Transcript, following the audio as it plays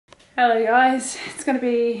Hello guys, it's going to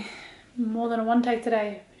be more than a one take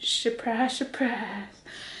today. Surprise, surprise.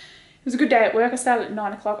 It was a good day at work. I started at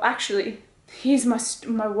 9 o'clock. Actually, here's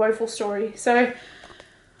my woeful story. So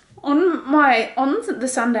on the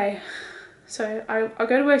Sunday, so I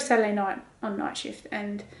go to work Saturday night on night shift,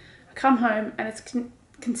 and I come home and it's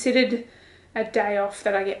considered a day off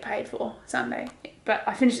that I get paid for, Sunday. But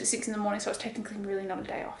I finished at 6 in the morning, so it's technically really not a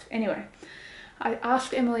day off. Anyway, I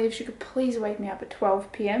asked Emily if she could please wake me up at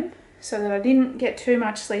 12 p.m. so that I didn't get too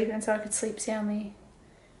much sleep and so I could sleep soundly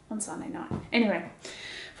on Sunday night. Anyway,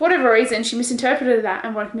 for whatever reason, she misinterpreted that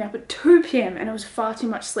and woke me up at 2 p.m. and it was far too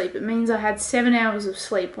much sleep. It means I had 7 hours of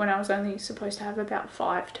sleep when I was only supposed to have about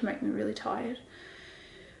 5 to make me really tired.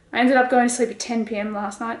 I ended up going to sleep at 10 p.m.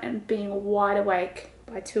 last night and being wide awake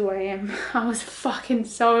by 2 a.m. I was fucking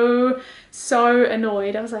so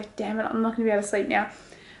annoyed. I was like, damn it, I'm not going to be able to sleep now.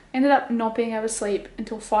 Ended up not being able to sleep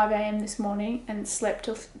until 5 a.m. this morning and slept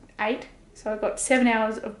till 8. So I got 7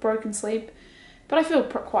 hours of broken sleep, but I feel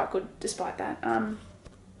quite good despite that. And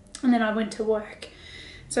then I went to work.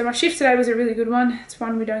 So my shift today was a really good one. It's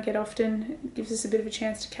one we don't get often. It gives us a bit of a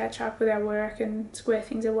chance to catch up with our work and square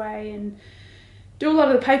things away and do a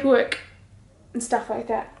lot of the paperwork and stuff like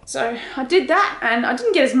that. So I did that and I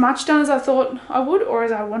didn't get as much done as I thought I would or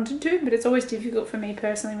as I wanted to, but it's always difficult for me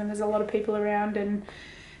personally when there's a lot of people around and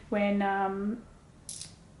when I'm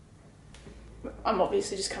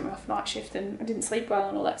obviously just coming off night shift and I didn't sleep well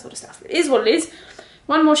and all that sort of stuff. It is what it is.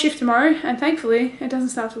 One more shift tomorrow and thankfully it doesn't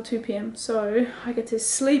start till 2 p.m. so I get to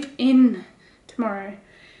sleep in tomorrow.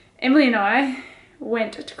 Emily and I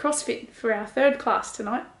went to CrossFit for our third class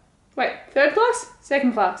tonight. Wait, third class?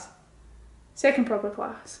 Second class. Second proper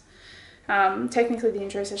class. Technically the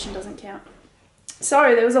intro session doesn't count.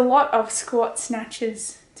 So there was a lot of squat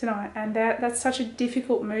snatches tonight, and that's such a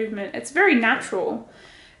difficult movement. It's very natural,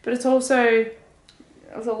 but it's also,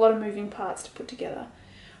 there's a lot of moving parts to put together.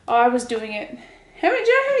 I was doing it. Do you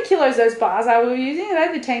know how many kilos those bars we were using? Are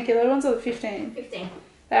they the 10 kilo ones or the 15? 15.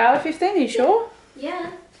 They are the 15? Are you sure? Yeah.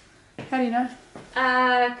 How do you know?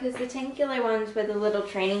 Because the 10 kilo ones were the little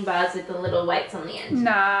training bars with the little weights on the end.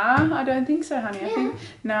 Nah, I don't think so, honey. Yeah. I think,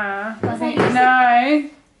 nah, I think, no.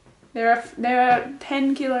 There are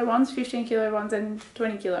 10 kilo ones, 15 kilo ones and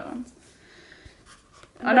 20 kilo ones.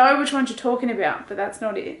 I know which ones you're talking about, but that's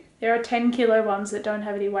not it. There are 10 kilo ones that don't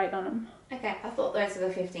have any weight on them. Okay, I thought those were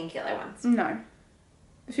the 15 kilo ones. No.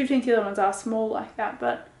 The 15 kilo ones are small like that,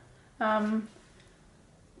 but yeah,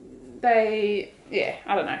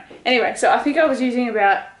 I don't know. Anyway, so I think I was using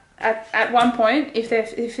about, at one point, if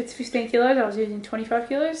it's 15 kilos, I was using 25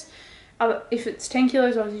 kilos. If it's 10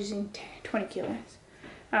 kilos, I was using 20 kilos.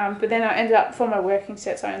 But then I ended up, for my working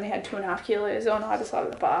sets, I only had 2.5 kilos on either side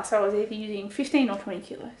of the bar. So I was either using 15 or 20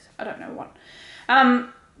 kilos. I don't know what.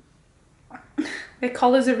 Their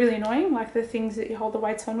collars are really annoying, like the things that you hold the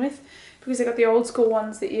weights on with, because they've got the old school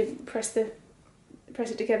ones that you press it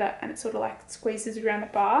together and it sort of like squeezes around the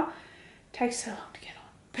bar. It takes so long to get on.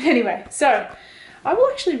 But anyway, so I will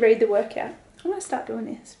actually read the workout. I'm going to start doing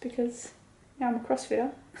this because now I'm a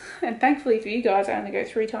CrossFitter. And thankfully for you guys, I only go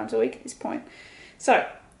 3 times a week at this point. So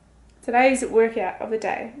today's workout of the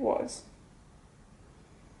day was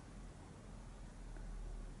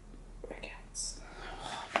workouts.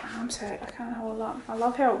 Oh, my arm's hurt. I can't hold it up. I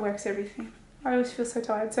love how it works everything. I always feel so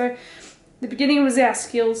tired. So the beginning was our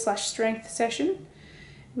skills/strength session,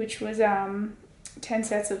 which was 10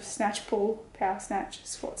 sets of snatch pull, power snatch,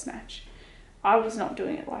 squat snatch. I was not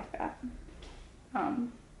doing it like that. I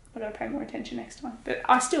gotta pay more attention next time. But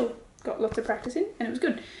I still got lots of practice in and it was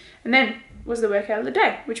good. And then was the workout of the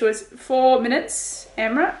day, which was 4 minutes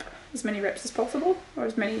AMRAP, as many reps as possible, or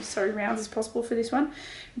as many, rounds as possible for this one.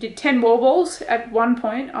 I did 10 wall balls. At one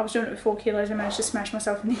point, I was doing it with 4 kilos. I managed to smash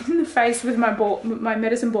myself in the face with my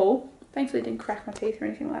medicine ball. Thankfully, it didn't crack my teeth or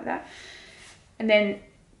anything like that. And then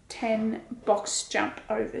 10 box jump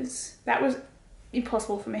overs. That was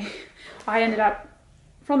impossible for me. I ended up,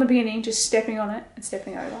 from the beginning, just stepping on it and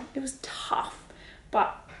stepping over. It was tough,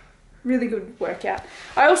 but really good workout.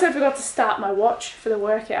 I also forgot to start my watch for the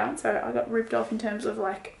workout, so I got ripped off in terms of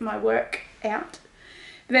like my workout.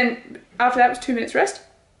 Then after that was 2 minutes rest,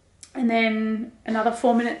 and then another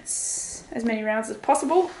 4 minutes, as many rounds as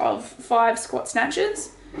possible of 5 squat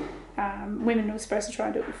snatches. Women were supposed to try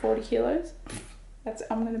and do it with 40 kilos.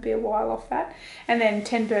 I'm going to be a while off that. And then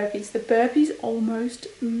 10 burpees. The burpees almost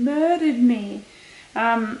murdered me.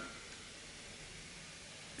 Side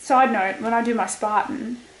note, when I do my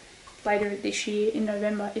Spartan later this year in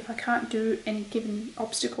November, if I can't do any given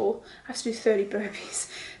obstacle, I have to do 30 burpees.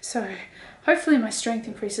 So hopefully my strength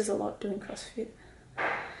increases a lot doing CrossFit.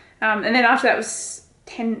 And then after that was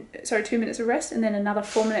 2 minutes of rest, and then another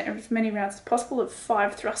 4 minutes, as many rounds as possible of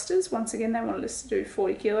 5 thrusters. Once again, they wanted us to do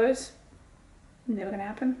 40 kilos. Never going to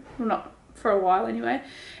happen. Well, not for a while anyway.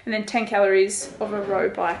 And then 10 calories of a row,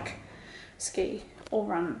 bike, ski, or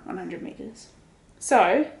run 100 meters.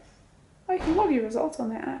 So, you can log your results on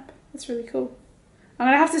that app. That's really cool. I'm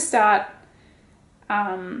going to have to start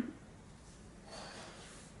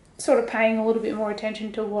sort of paying a little bit more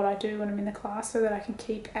attention to what I do when I'm in the class so that I can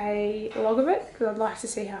keep a log of it, because I'd like to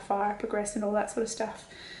see how far I progress and all that sort of stuff.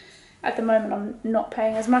 At the moment, I'm not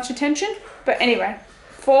paying as much attention. But anyway,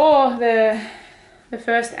 for the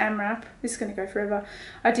first AMRAP, this is going to go forever.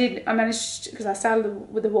 I managed, because I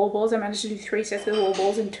started with the wall balls, I managed to do 3 sets of the wall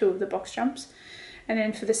balls and 2 of the box jumps. And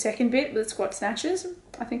then for the second bit with squat snatches,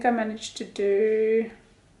 I think I managed to do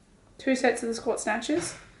 2 sets of the squat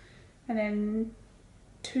snatches and then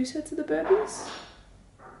 2 sets of the burpees.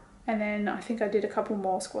 And then I think I did a couple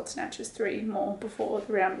more squat snatches, 3 more before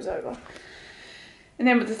the round was over. And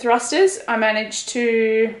then with the thrusters, I managed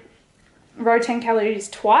to row 10 calories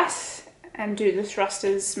twice and do the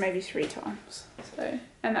thrusters maybe 3 times. So,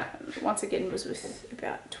 and that once again was with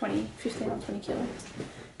about 15 or 20 kilos.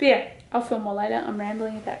 But yeah, I'll film more later. I'm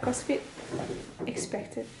rambling about CrossFit.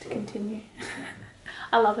 Expect it to continue.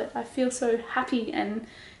 I love it. I feel so happy and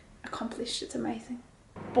accomplished. It's amazing.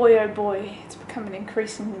 Boy oh boy, it's becoming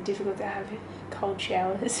increasingly difficult to have cold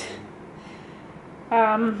showers.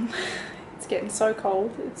 It's getting so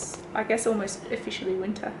cold. It's, I guess, almost officially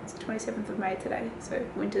winter. It's 27th of May today, so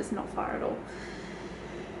winter's not far at all.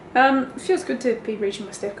 It feels good to be reaching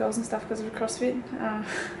my step goals and stuff because of CrossFit.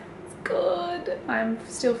 It's good. I'm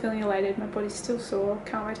still feeling elated. My body's still sore.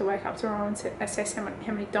 Can't wait to wake up tomorrow and assess how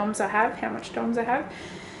many DOMs I have, how much DOMs I have.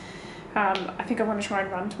 I think I want to try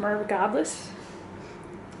and run tomorrow regardless.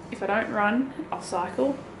 If I don't run, I'll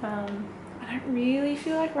cycle. I don't really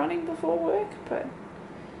feel like running before work, but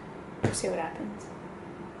we'll see what happens.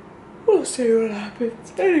 We'll see what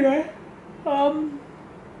happens. Anyway,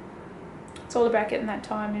 it's all about getting that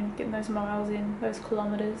time in, getting those miles in, those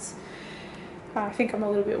kilometres. I think I'm a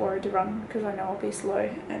little bit worried to run because I know I'll be slow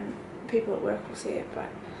and people at work will see it, but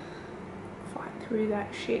fight through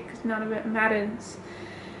that shit because none of it matters.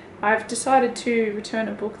 I've decided to return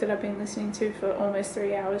a book that I've been listening to for almost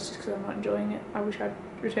 3 hours just because I'm not enjoying it. I wish I'd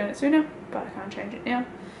return it sooner, but I can't change it now.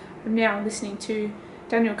 I'm now listening to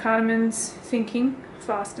Daniel Kahneman's Thinking,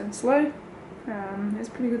 Fast and Slow. It's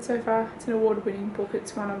pretty good so far. It's an award-winning book.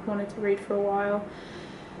 It's one I've wanted to read for a while,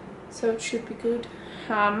 so it should be good.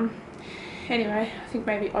 Anyway, I think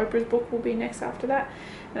maybe Oprah's book will be next after that.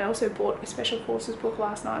 And I also bought a Special Forces book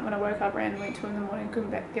last night when I woke up randomly at 2 in the morning,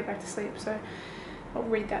 couldn't get back to sleep, so I'll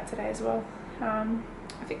read that today as well. I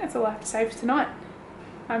think that's all I have to say for tonight.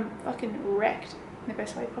 I'm fucking wrecked in the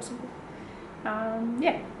best way possible.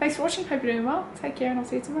 Yeah, thanks for watching. Hope you're doing well. Take care and I'll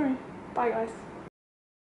see you tomorrow. Bye guys.